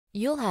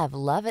You'll have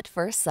love at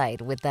first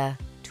sight with the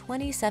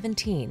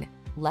 2017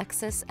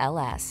 Lexus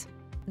LS.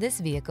 This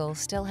vehicle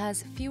still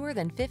has fewer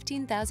than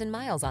 15,000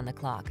 miles on the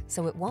clock,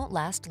 so it won't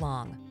last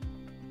long.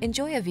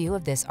 Enjoy a view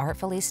of this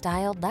artfully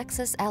styled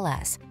Lexus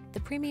LS, the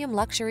premium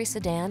luxury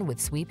sedan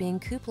with sweeping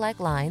coupe-like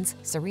lines,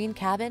 serene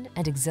cabin,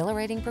 and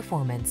exhilarating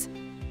performance.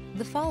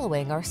 The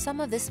following are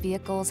some of this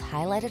vehicle's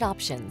highlighted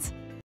options: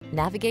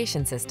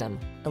 navigation system,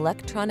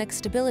 electronic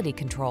stability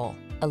control,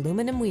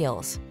 aluminum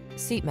wheels,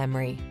 seat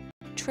memory,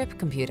 trip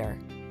computer,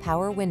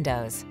 power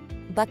windows,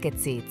 bucket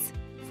seats,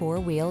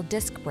 four-wheel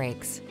disc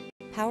brakes,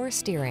 power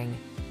steering.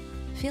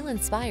 Feel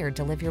inspired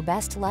to live your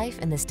best life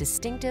in this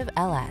distinctive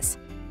LS.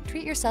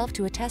 Treat yourself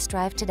to a test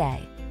drive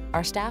today.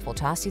 Our staff will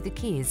toss you the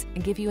keys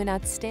and give you an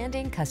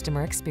outstanding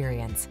customer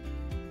experience.